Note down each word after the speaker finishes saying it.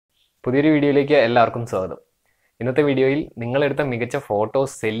പുതിയൊരു വീഡിയോയിലേക്ക് എല്ലാവർക്കും സ്വാഗതം. ഇന്നത്തെ വീഡിയോയിൽ നിങ്ങളെടുത്ത മികച്ച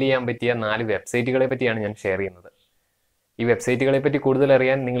ഫോട്ടോസ് സെല്ല് ചെയ്യാൻ പറ്റിയ 4 വെബ്സൈറ്റുകളെ പറ്റിയാണ് ഞാൻ ഷെയർ ചെയ്യുന്നത്. ഈ വെബ്സൈറ്റുകളെ പറ്റി കൂടുതൽ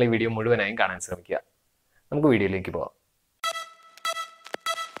അറിയാൻ നിങ്ങൾ ഈ വീഡിയോ മുഴുവനായും കാണാൻ ശ്രമിക്കുക. നമുക്ക് വീഡിയോയിലേക്ക് പോകാം.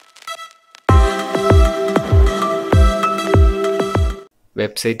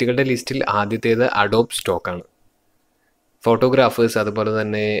 വെബ്സൈറ്റുകളുടെ ലിസ്റ്റിൽ ആദ്യത്തേത് അഡോബ് സ്റ്റോക്കാണ്. ഫോട്ടോഗ്രാഫേഴ്സ് അതുപോലെ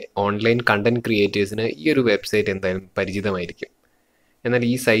തന്നെ ഓൺലൈൻ കണ്ടന്റ് ക്രിയേറ്റേഴ്സിന് ഈ ഒരു വെബ്സൈറ്റ് എന്തായാലും പരിചിതമായിരിക്കും. എന്നാൽ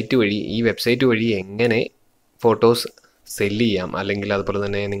ഈ വെബ്സൈറ്റ് വഴി എങ്ങനെ ഫോട്ടോസ് സെല്ല് ചെയ്യാം, അല്ലെങ്കിൽ അതുപോലെ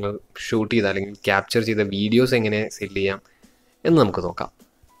തന്നെ നിങ്ങൾ ഷൂട്ട് ചെയ്ത അല്ലെങ്കിൽ ക്യാപ്ചർ ചെയ്ത വീഡിയോസ് എങ്ങനെ സെല്ല് ചെയ്യാം എന്ന് നമുക്ക് നോക്കാം.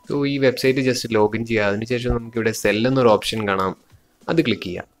 സോ ഈ വെബ്സൈറ്റ് ജസ്റ്റ് ലോഗിൻ ചെയ്യുക. അതിനുശേഷം നമുക്കിവിടെ സെൽ എന്നൊരു ഓപ്ഷൻ കാണാം, അത് ക്ലിക്ക്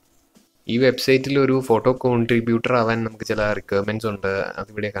ചെയ്യാം. ഈ വെബ്സൈറ്റിൽ ഒരു ഫോട്ടോ കോൺട്രിബ്യൂട്ടർ ആവാൻ നമുക്ക് ചില റിക്വയർമെൻറ്റ്സ് ഉണ്ട്,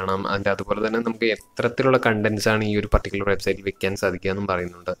 അതിവിടെ കാണാം. അതുപോലെ തന്നെ നമുക്ക് എത്തരത്തിലുള്ള കണ്ടൻസ് ആണ് ഈ ഒരു പർട്ടിക്കുലർ വെബ്സൈറ്റിൽ വെക്കാൻ സാധിക്കുക എന്നും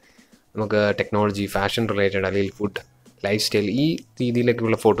പറയുന്നുണ്ട്. നമുക്ക് ടെക്നോളജി, ഫാഷൻ റിലേറ്റഡ് അല്ലെങ്കിൽ ഫുഡ്, ലൈഫ് സ്റ്റൈൽ, ഈ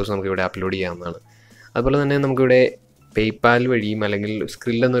രീതിയിലൊക്കെയുള്ള ഫോട്ടോസ് നമുക്കിവിടെ അപ്ലോഡ് ചെയ്യാവുന്നതാണ്. അതുപോലെ തന്നെ നമുക്കിവിടെ പേയ്പാൽ വഴിയും അല്ലെങ്കിൽ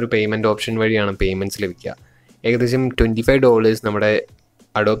സ്ക്രിൽ എന്നൊരു പേയ്മെൻറ്റ് ഓപ്ഷൻ വഴിയാണ് പേയ്മെൻറ്റ്സ് ലഭിക്കുക. ഏകദേശം $25 നമ്മുടെ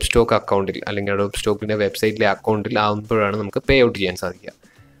അഡോബ് സ്റ്റോക്ക് അക്കൗണ്ടിൽ അല്ലെങ്കിൽ അഡോബ് സ്റ്റോക്കിൻ്റെ വെബ്സൈറ്റിലെ അക്കൗണ്ടിൽ ആവുമ്പോഴാണ് നമുക്ക് പേ ഔട്ട് ചെയ്യാൻ സാധിക്കുക.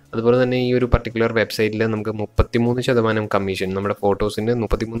 അതുപോലെ തന്നെ ഈ ഒരു പർട്ടിക്കുലർ വെബ്സൈറ്റിൽ നമുക്ക് 33% കമ്മീഷൻ, നമ്മുടെ ഫോട്ടോസിൻ്റെ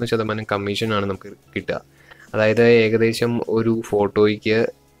 33% കമ്മീഷനാണ് നമുക്ക് കിട്ടുക. അതായത് ഏകദേശം ഒരു ഫോട്ടോയ്ക്ക്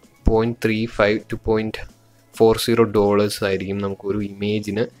 $0.35 to $0.40 ആയിരിക്കും നമുക്കൊരു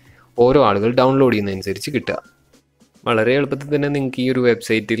ഇമേജിന് ഓരോ ആളുകൾ ഡൗൺലോഡ് ചെയ്യുന്നതനുസരിച്ച് കിട്ടുക. വളരെ എളുപ്പത്തിൽ തന്നെ നിങ്ങൾക്ക് ഈ ഒരു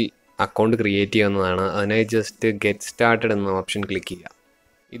വെബ്സൈറ്റിൽ അക്കൗണ്ട് ക്രിയേറ്റ് ചെയ്യാവുന്നതാണ്. അതിനായി ജസ്റ്റ് ഗെറ്റ് സ്റ്റാർട്ടഡ് എന്ന ഓപ്ഷൻ ക്ലിക്ക് ചെയ്യുക.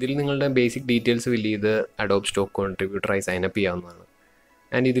 ഇതിൽ നിങ്ങളുടെ ബേസിക് ഡീറ്റെയിൽസ് ഫില്ല് ചെയ്ത് അഡോബ് സ്റ്റോക്ക് കോൺട്രിബ്യൂട്ടറായി സൈനപ്പ് ചെയ്യാവുന്നതാണ്.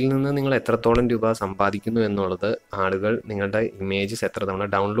 ആൻഡ് ഇതിൽ നിന്ന് നിങ്ങൾ എത്രത്തോളം രൂപ സമ്പാദിക്കുന്നു എന്നുള്ളത് ആളുകൾ നിങ്ങളുടെ ഇമേജസ് എത്ര തവണ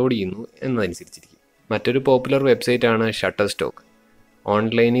ഡൗൺലോഡ് ചെയ്യുന്നു എന്നതനുസരിച്ചിരിക്കും. മറ്റൊരു പോപ്പുലർ വെബ്സൈറ്റാണ് ഷട്ടർസ്റ്റോക്ക്.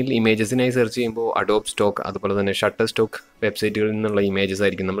 ഓൺലൈനിൽ ഇമേജസിനായി സെർച്ച് ചെയ്യുമ്പോൾ അഡോബ് സ്റ്റോക്ക് അതുപോലെ തന്നെ ഷട്ടർസ്റ്റോക്ക് വെബ്സൈറ്റുകളിൽ നിന്നുള്ള ഇമേജസ്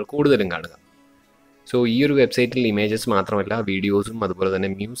ആയിരിക്കും നമ്മൾ കൂടുതലും കാണുക. സോ ഈ ഒരു വെബ്സൈറ്റിൽ ഇമേജസ് മാത്രമല്ല വീഡിയോസും അതുപോലെ തന്നെ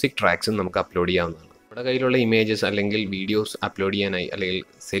മ്യൂസിക് ട്രാക്സും നമുക്ക് അപ്ലോഡ് ചെയ്യാവുന്നതാണ്. നമ്മുടെ കയ്യിലുള്ള ഇമേജസ് അല്ലെങ്കിൽ വീഡിയോസ് അപ്ലോഡ് ചെയ്യാനായി അല്ലെങ്കിൽ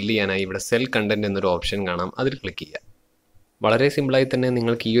സെല് ചെയ്യാനായി ഇവിടെ സെൽ കണ്ടന്റ് എന്നൊരു ഓപ്ഷൻ കാണാം, അതിൽ ക്ലിക്ക് ചെയ്യുക. വളരെ സിമ്പിളായി തന്നെ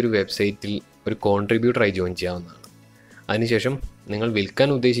നിങ്ങൾക്ക് ഈ ഒരു വെബ്സൈറ്റിൽ ഒരു കോൺട്രിബ്യൂട്ടറായി ജോയിൻ ചെയ്യാവുന്നതാണ്. അതിനുശേഷം നിങ്ങൾ വിൽക്കാൻ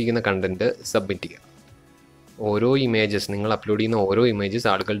ഉദ്ദേശിക്കുന്ന കണ്ടന്റ് സബ്മിറ്റ് ചെയ്യുക. ഓരോ ഇമേജസ് നിങ്ങൾ അപ്ലോഡ് ചെയ്യുന്ന ഓരോ ഇമേജസ്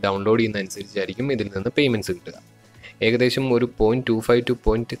ആളുകൾ ഡൗൺലോഡ് ചെയ്യുന്നതനുസരിച്ചായിരിക്കും ഇതിൽ നിന്ന് പേയ്മെൻറ്റ്സ് കിട്ടുക. ഏകദേശം ഒരു $0.25 to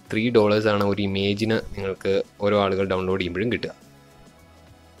 $0.3 ആണ് ഒരു ഇമേജിന് നിങ്ങൾക്ക് ഓരോ ആളുകൾ ഡൗൺലോഡ് ചെയ്യുമ്പോഴും കിട്ടുക.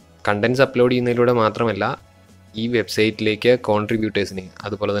 കണ്ടൻസ് അപ്ലോഡ് ചെയ്യുന്നതിലൂടെ മാത്രമല്ല ഈ വെബ്സൈറ്റിലേക്ക് കോൺട്രിബ്യൂട്ടേഴ്സിനെ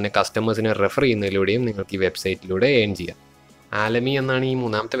അതുപോലെ തന്നെ കസ്റ്റമേഴ്സിനെ റെഫർ ചെയ്യുന്നതിലൂടെയും നിങ്ങൾക്ക് ഈ വെബ്സൈറ്റിലൂടെ ഏൺ ചെയ്യാം. ആലമി എന്നാണ് ഈ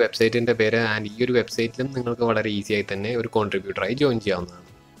മൂന്നാമത്തെ വെബ്സൈറ്റിൻ്റെ പേര്. ആൻഡ് ഈ ഒരു വെബ്സൈറ്റിലും നിങ്ങൾക്ക് വളരെ ഈസിയായി തന്നെ ഒരു കോൺട്രിബ്യൂട്ടറായി ജോയിൻ ചെയ്യാവുന്നതാണ്.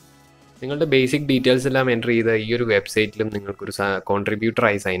 നിങ്ങളുടെ ബേസിക് ഡീറ്റെയിൽസ് എല്ലാം എൻ്റർ ചെയ്ത് ഈ ഒരു വെബ്സൈറ്റിലും നിങ്ങൾക്കൊരു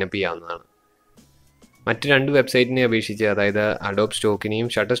കോൺട്രിബ്യൂട്ടറായി സൈനപ്പ് ചെയ്യാവുന്നതാണ്. മറ്റ് 2 വെബ്സൈറ്റിനെ അപേക്ഷിച്ച്, അതായത് അഡോബ് സ്റ്റോക്കിനെയും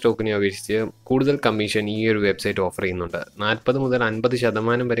ഷട്ടർ സ്റ്റോക്കിനെയും അപേക്ഷിച്ച് കൂടുതൽ കമ്മീഷൻ ഈ ഒരു വെബ്സൈറ്റ് ഓഫർ ചെയ്യുന്നുണ്ട്. 40 മുതൽ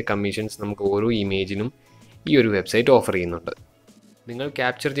 50% വരെ കമ്മീഷൻസ് നമുക്ക് ഓരോ ഇമേജിനും ഈ ഒരു വെബ്സൈറ്റ് ഓഫർ ചെയ്യുന്നുണ്ട്. നിങ്ങൾ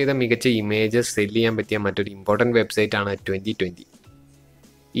ക്യാപ്ചർ ചെയ്ത മികച്ച ഇമേജസ് സെല് ചെയ്യാൻ പറ്റിയ മറ്റൊരു ഇമ്പോർട്ടൻറ്റ് വെബ്സൈറ്റാണ് 2020.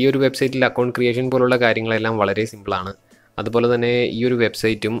 ഈ ഒരു വെബ്സൈറ്റിൽ അക്കൗണ്ട് ക്രിയേഷൻ പോലുള്ള കാര്യങ്ങളെല്ലാം വളരെ സിമ്പിളാണ്. അതുപോലെ തന്നെ ഈ ഒരു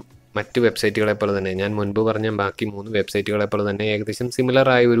വെബ്സൈറ്റും മറ്റ് വെബ്സൈറ്റുകളെ പോലെ തന്നെ, ഞാൻ മുൻപ് പറഞ്ഞ ബാക്കി 3 വെബ്സൈറ്റുകളെ പോലെ തന്നെ ഏകദേശം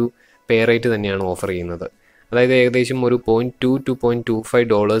സിമിലറായ ഒരു പേ റേറ്റ് തന്നെയാണ് ഓഫർ ചെയ്യുന്നത്. അതായത് ഏകദേശം ഒരു $0.2 to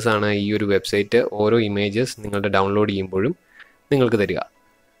 $0.25 ആണ് ഈ ഒരു വെബ്സൈറ്റ് ഓരോ ഇമേജസ് നിങ്ങളുടെ ഡൗൺലോഡ് ചെയ്യുമ്പോഴും നിങ്ങൾക്ക് തരിക.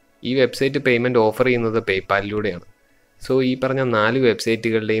 ഈ വെബ്സൈറ്റ് പേയ്മെൻറ്റ് ഓഫർ ചെയ്യുന്നത് പേയ്പാലിലൂടെയാണ്. സോ ഈ പറഞ്ഞ 4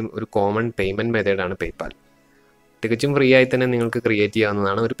 വെബ്സൈറ്റുകളുടെയും ഒരു കോമൺ പേയ്മെൻറ്റ് മെത്തേഡാണ് പേയ്പാൽ. തികച്ചും ഫ്രീ ആയി തന്നെ നിങ്ങൾക്ക് ക്രിയേറ്റ്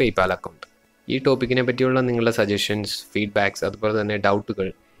ചെയ്യാവുന്നതാണ് ഒരു പേയ്പാൽ അക്കൗണ്ട്. ഈ ടോപ്പിക്കിനെ പറ്റിയുള്ള നിങ്ങളുടെ സജഷൻസ്, ഫീഡ്ബാക്സ് അതുപോലെ തന്നെ ഡൗട്ടുകൾ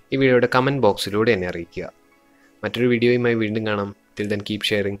ഈ വീഡിയോയുടെ കമൻറ്റ് ബോക്സിലൂടെ എന്നെ അറിയിക്കുക. മറ്റൊരു വീഡിയോയുമായി വീണ്ടും കാണാം. Till then keep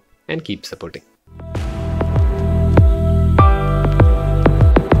sharing and keep supporting.